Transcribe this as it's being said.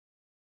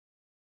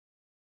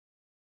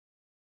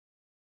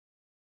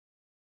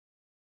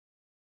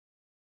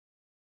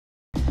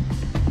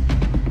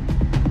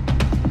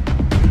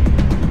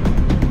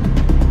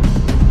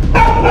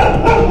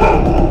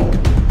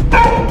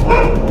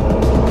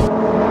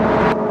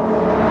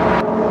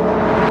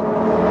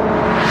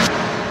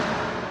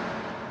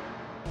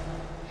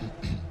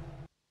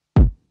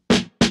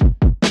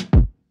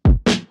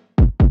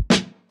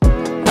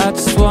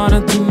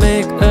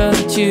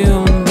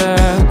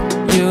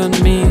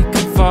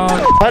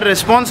Her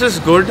response is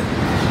good.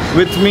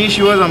 With me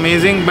she was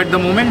amazing, but the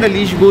moment the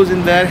leash goes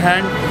in their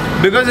hand,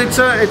 because it's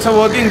a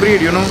working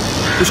breed, you know,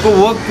 usko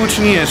work kuch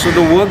nahi hai. So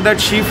the work that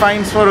she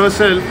finds for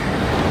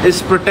herself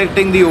is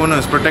protecting the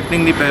owners,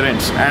 protecting the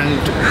parents,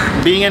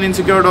 and being an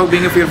insecure dog,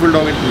 being a fearful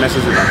dog, it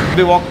messes it up.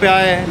 We walk pe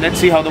aaye, let's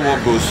see how the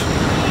walk goes.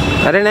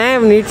 अरे नाही,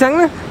 NEET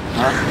सांग ना.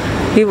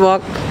 He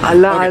walked.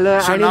 Allah.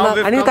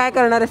 आणि काय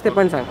करणार आहेस ते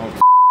पण सांग.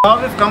 Now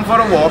we've come for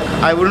a walk.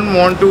 I wouldn't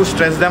want to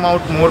stress them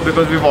out more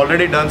because we've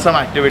already done some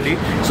activity.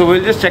 So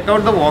we'll just check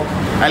out the walk.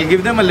 I'll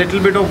give them a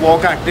little bit of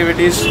walk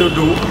activities to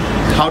do,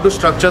 how to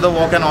structure the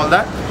walk and all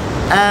that.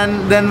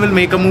 And then we'll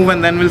make a move,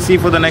 and then we'll see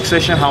for the next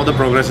session how the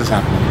progress is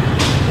happening.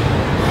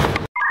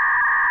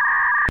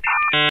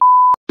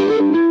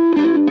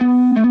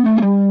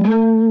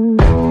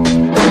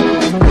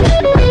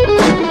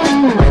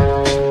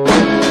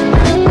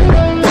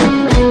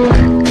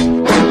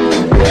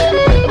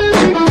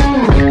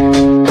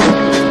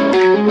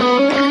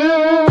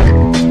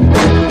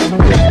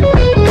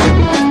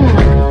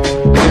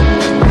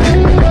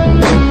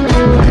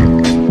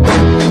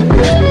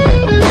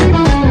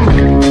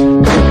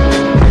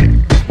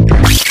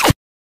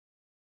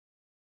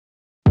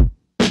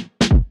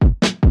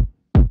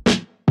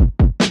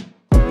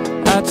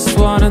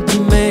 Wanted to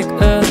make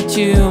a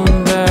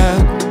tune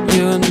that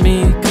you and me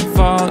can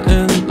fall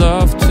in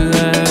love to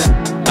it.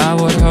 I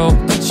would hope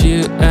that you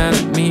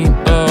and me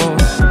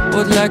both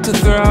would like to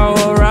throw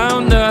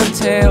around our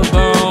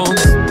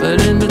tailbones,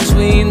 but in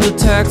between the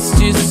text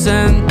you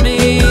sent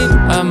me,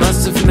 I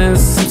must have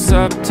missed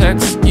some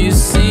subtext, you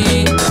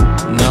see.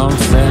 No, I'm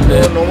saying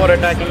it. No more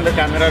attacking the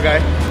camera guy.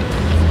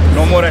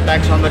 No more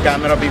attacks on the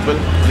camera,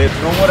 people. There's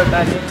no more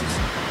attacking.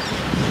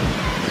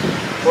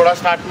 थोड़ा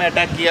start में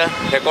attack किया,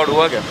 record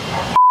हुआ क्या?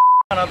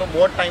 ना तो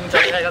बहुत time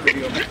चल जाएगा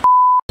वीडियो में.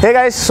 Hey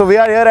guys, so we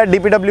are here at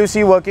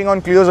DPWC working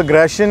on Cleo's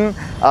aggression.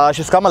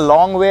 She's come a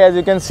long way, as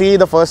you can see.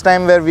 The first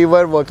time where we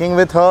were working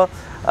with her,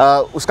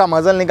 uska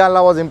muzzle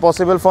nikalna was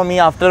impossible for me.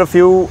 After a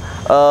few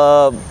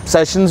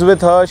sessions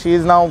with her, she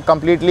is now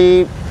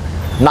completely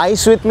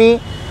nice with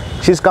me.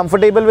 She's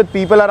comfortable with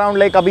people around.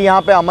 Like अभी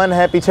यहाँ पे अमन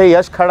है, पीछे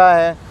यश खड़ा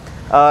है,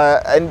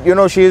 and you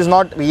know she is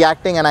not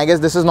reacting. And I guess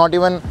this is not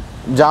even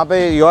जहाँ पे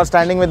you are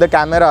standing with the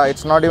camera,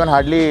 it's not even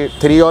hardly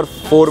 3 or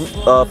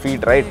 4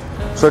 feet, right?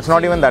 So it's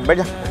not even that. But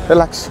yeah,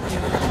 relax.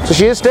 So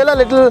she is still a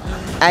little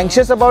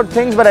anxious about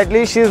things, but at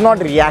least she is not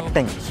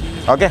reacting.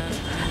 Okay.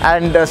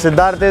 And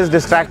Siddharth is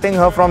distracting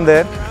her from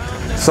there.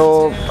 So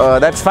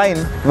that's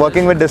fine.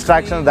 Working with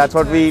distractions, that's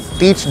what we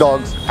teach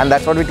dogs, and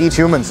that's what we teach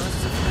humans.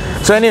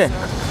 So anyway,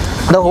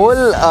 the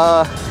whole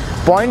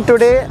point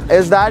today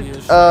is that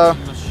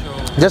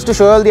just to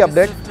show you all the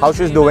update, how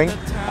she's doing.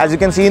 As you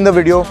can see in the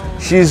video,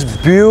 she's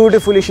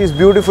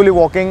beautifully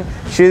walking.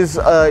 She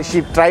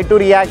tried to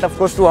react, of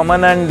course, to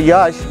Aman and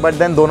Yash, but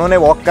then दोनों ने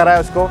walk करा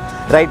है उसको.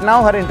 Right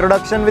now, her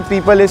introduction with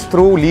people is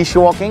through leash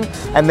walking,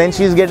 and then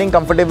she's getting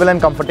comfortable.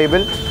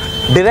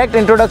 Direct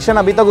introduction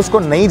अभी तक उसको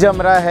नहीं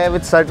जम रहा है.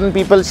 With certain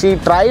people, she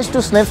tries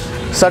to sniff.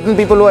 Certain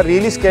people who are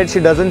really scared, she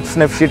doesn't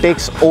sniff. She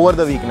takes over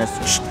the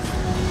weakness.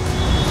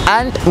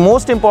 And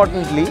most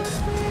importantly,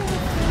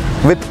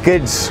 with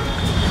kids.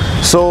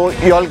 So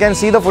you all can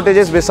see the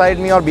footages beside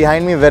me or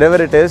behind me, wherever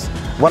it is.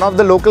 One of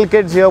the local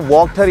kids here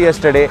walked her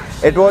yesterday.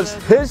 It was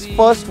his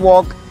first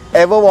walk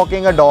ever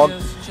walking a dog,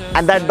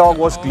 and that dog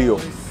was Cleo,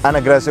 an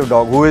aggressive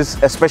dog who is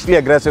especially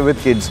aggressive with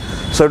kids.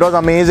 So it was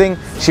amazing.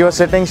 She was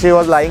sitting, she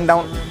was lying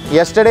down.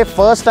 Yesterday,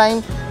 first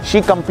time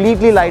she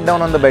completely lied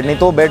down on the bed. नहीं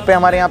तो bed पे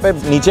हमारे यहाँ पे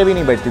नीचे भी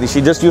नहीं बैठती थी.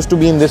 She just used to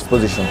be in this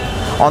position.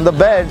 On the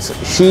beds,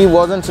 she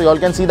wasn't. So you all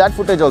can see that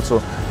footage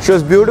also. She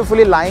was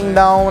beautifully lying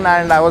down,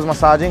 and I was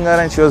massaging her,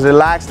 and she was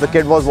relaxed. The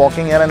kid was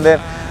walking here and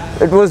there.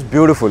 It was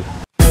beautiful.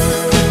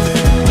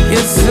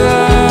 Yes,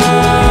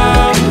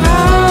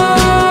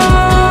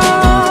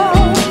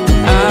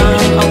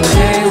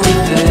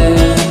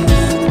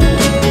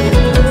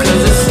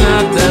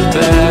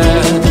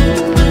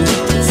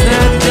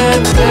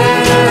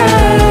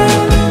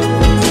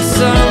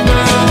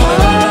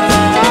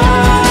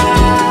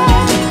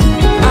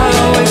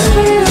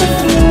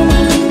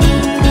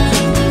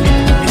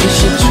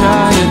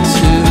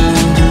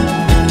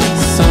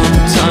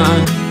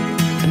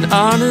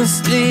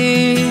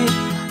 honestly,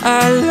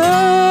 I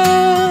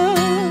love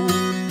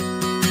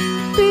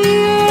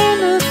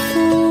being a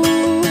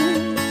fool,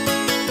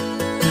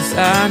 'cause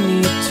I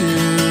need to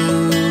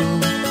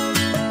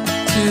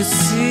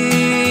see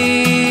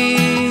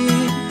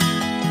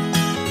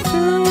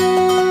through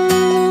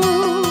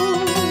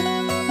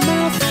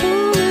my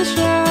foolish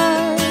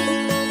eyes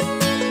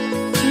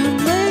to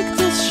make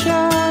this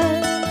shine.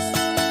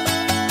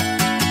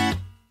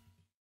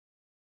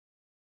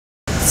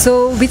 So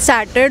we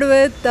started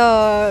with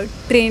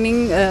training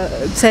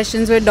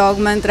sessions with Dog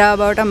Mantra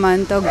about a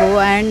month ago,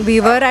 and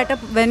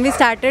when we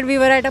started we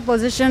were at a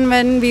position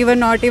when we were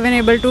not even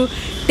able to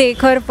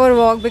take her for a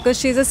walk because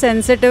she's a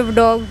sensitive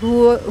dog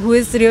who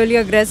is really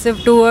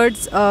aggressive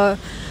towards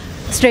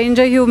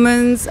stranger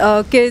humans,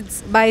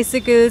 kids,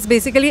 bicycles,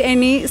 basically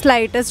any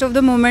slightest of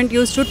the movement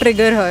used to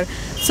trigger her.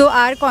 So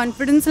our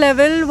confidence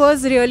level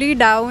was really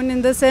down,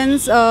 in the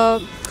sense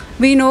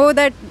we know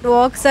that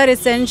walks are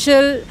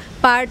essential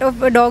part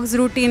of a dog's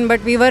routine,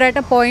 but we were at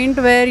a point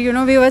where, you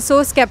know, we were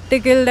so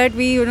skeptical that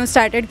we, you know,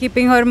 started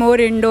keeping her more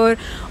indoor,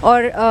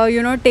 or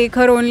you know, take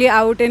her only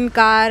out in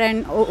car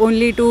and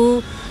only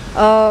to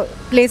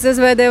places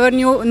where there were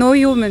no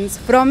humans.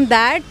 From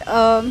that,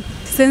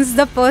 since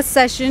the first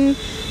session,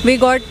 we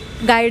got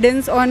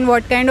guidance on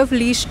what kind of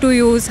leash to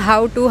use,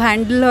 how to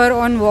handle her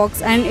on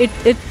walks, and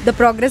the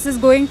progress is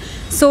going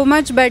so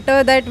much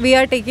better that we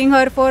are taking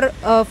her for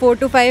 4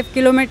 to 5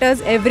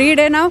 kilometers every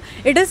day now.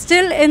 It is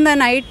still in the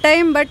night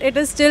time, but it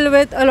is still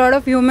with a lot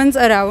of humans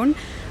around.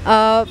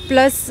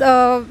 Plus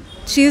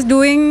she's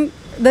doing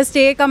the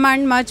stay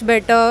command much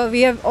better.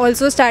 We have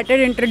also started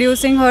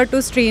introducing her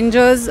to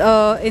strangers,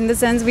 in the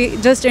sense we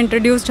just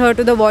introduced her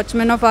to the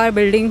watchman of our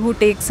building, who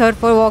takes her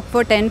for a walk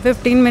for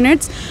 10-15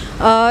 minutes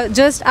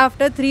just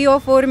after 3 or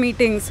 4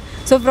 meetings.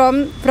 So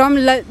from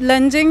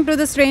lunging to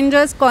the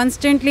strangers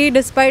constantly,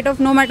 despite of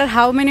no matter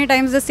how many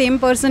times the same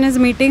person is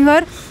meeting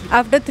her,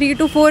 after 3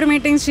 to 4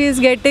 meetings she is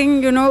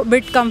getting, you know,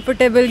 bit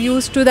comfortable,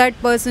 used to that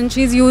person.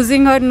 She's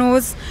using her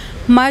nose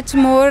much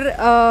more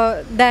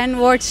than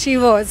what she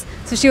was.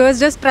 So she was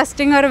just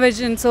trusting her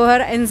vision. So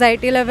her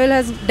anxiety level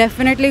has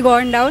definitely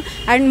gone down,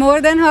 and more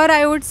than her,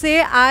 I would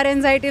say our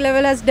anxiety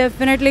level has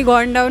definitely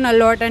gone down a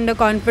lot, and the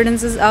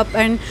confidence is up.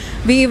 And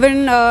we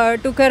even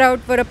took her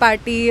out for a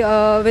party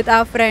with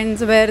our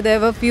friends, where there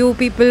were few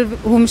people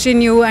whom she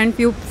knew and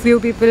few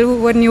people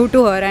who were new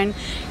to her, and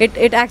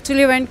it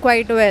actually went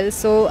quite well.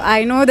 So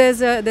I know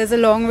there's a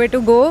long way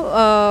to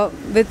go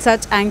with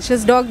such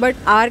anxious dog, but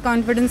our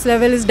confidence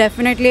level is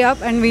definitely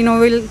up, and we know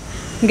we'll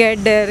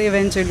get there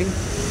eventually.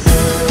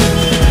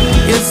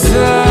 Yes,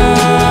 somehow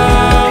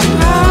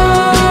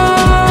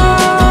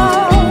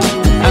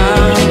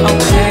I'm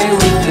okay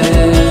with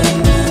it,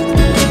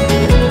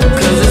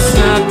 'cause it's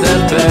not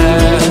that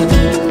bad.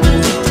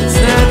 It's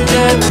not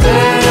that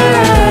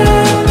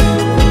bad.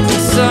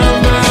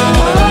 Somehow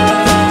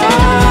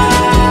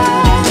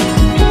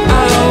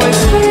I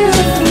always feel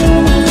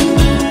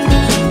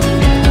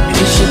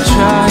you should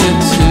try it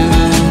too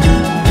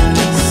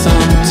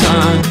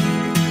sometime.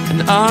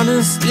 And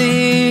honestly,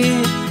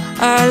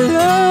 I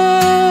love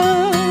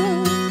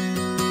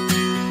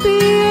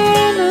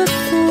being a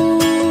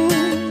fool,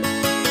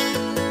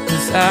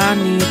 'cause I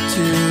need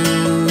to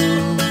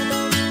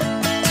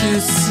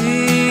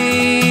see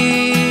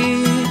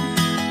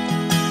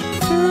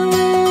through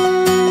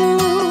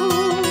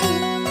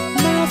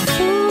my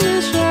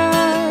foolish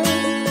eyes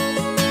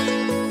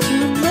to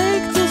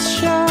make this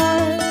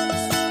shine.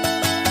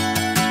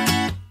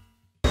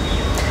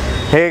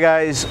 Hey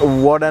guys,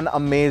 what an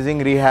amazing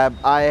rehab.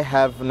 I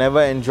have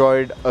never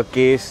enjoyed a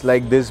case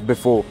like this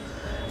before.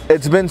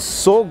 It's been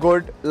so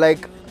good,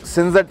 like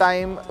since the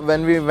time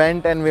when we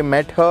went and we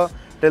met her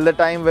till the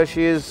time where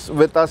she is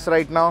with us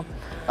right now.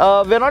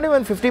 We're not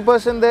even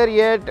 50% there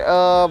yet,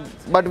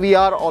 but we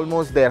are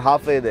almost there,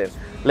 halfway there.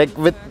 Like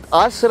with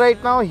us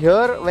right now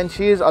here, when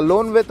she is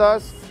alone with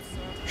us,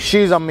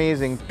 she's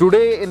amazing.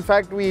 Today, in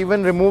fact, we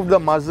even removed the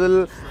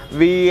muzzle.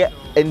 We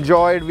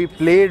enjoyed, we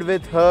played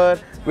with her.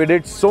 We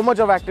did so much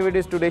of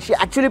activities today. She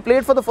actually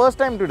played for the first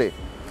time today.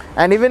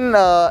 And even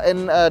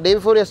in day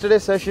before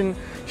yesterday's session,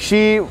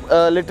 she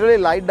literally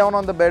lied down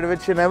on the bed,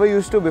 which she never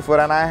used to before.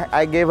 And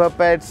I gave her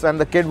pets, and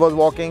the kid was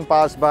walking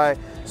past by.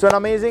 So an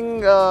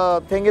amazing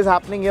thing is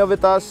happening here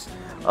with us.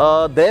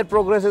 Their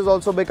progress is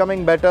also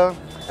becoming better,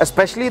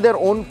 especially their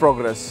own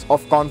progress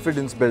of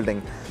confidence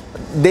building.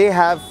 They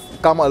have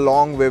come a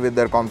long way with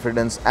their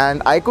confidence,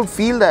 and I could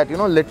feel that, you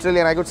know, literally,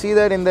 and I could see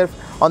that in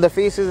on their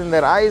faces, in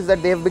their eyes,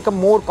 that they have become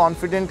more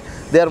confident,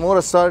 they are more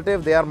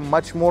assertive, they are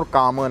much more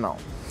calmer now,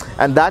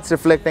 and that's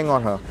reflecting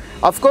on her.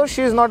 Of course,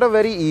 she is not a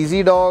very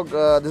easy dog.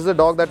 This is a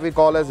dog that we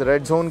call as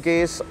red zone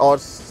case, or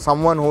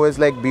someone who is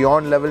like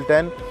beyond level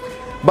 10,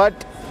 but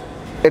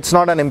it's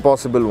not an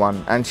impossible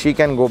one, and she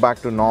can go back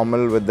to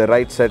normal with the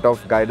right set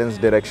of guidance,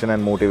 direction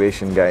and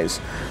motivation, guys.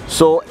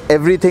 So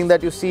everything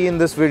that you see in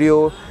this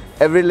video,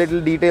 every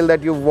little detail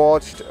that you've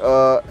watched,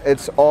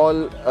 it's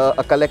all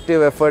a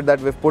collective effort that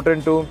we've put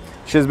into.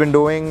 She's been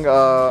doing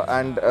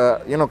and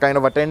you know, kind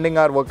of attending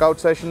our workout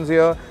sessions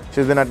here.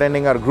 She's been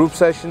attending our group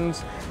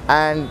sessions,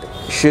 and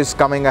she's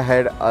coming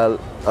ahead a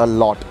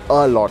lot.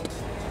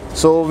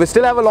 So we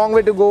still have a long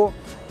way to go.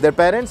 Their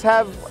parents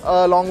have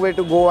a long way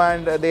to go,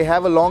 and they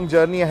have a long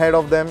journey ahead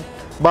of them.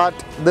 But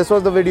this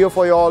was the video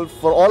for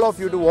all of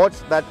you to watch,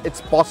 that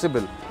it's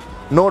possible.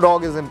 No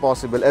dog is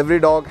impossible. Every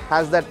dog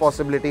has that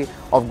possibility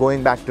of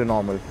going back to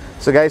normal.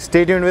 So guys,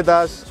 stay tuned with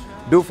us.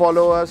 Do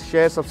follow us,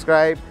 share,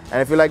 subscribe,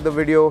 and if you like the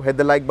video, hit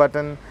the like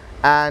button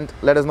and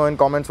let us know in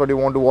comments what you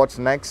want to watch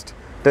next.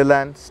 Till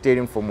then, stay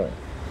tuned for more.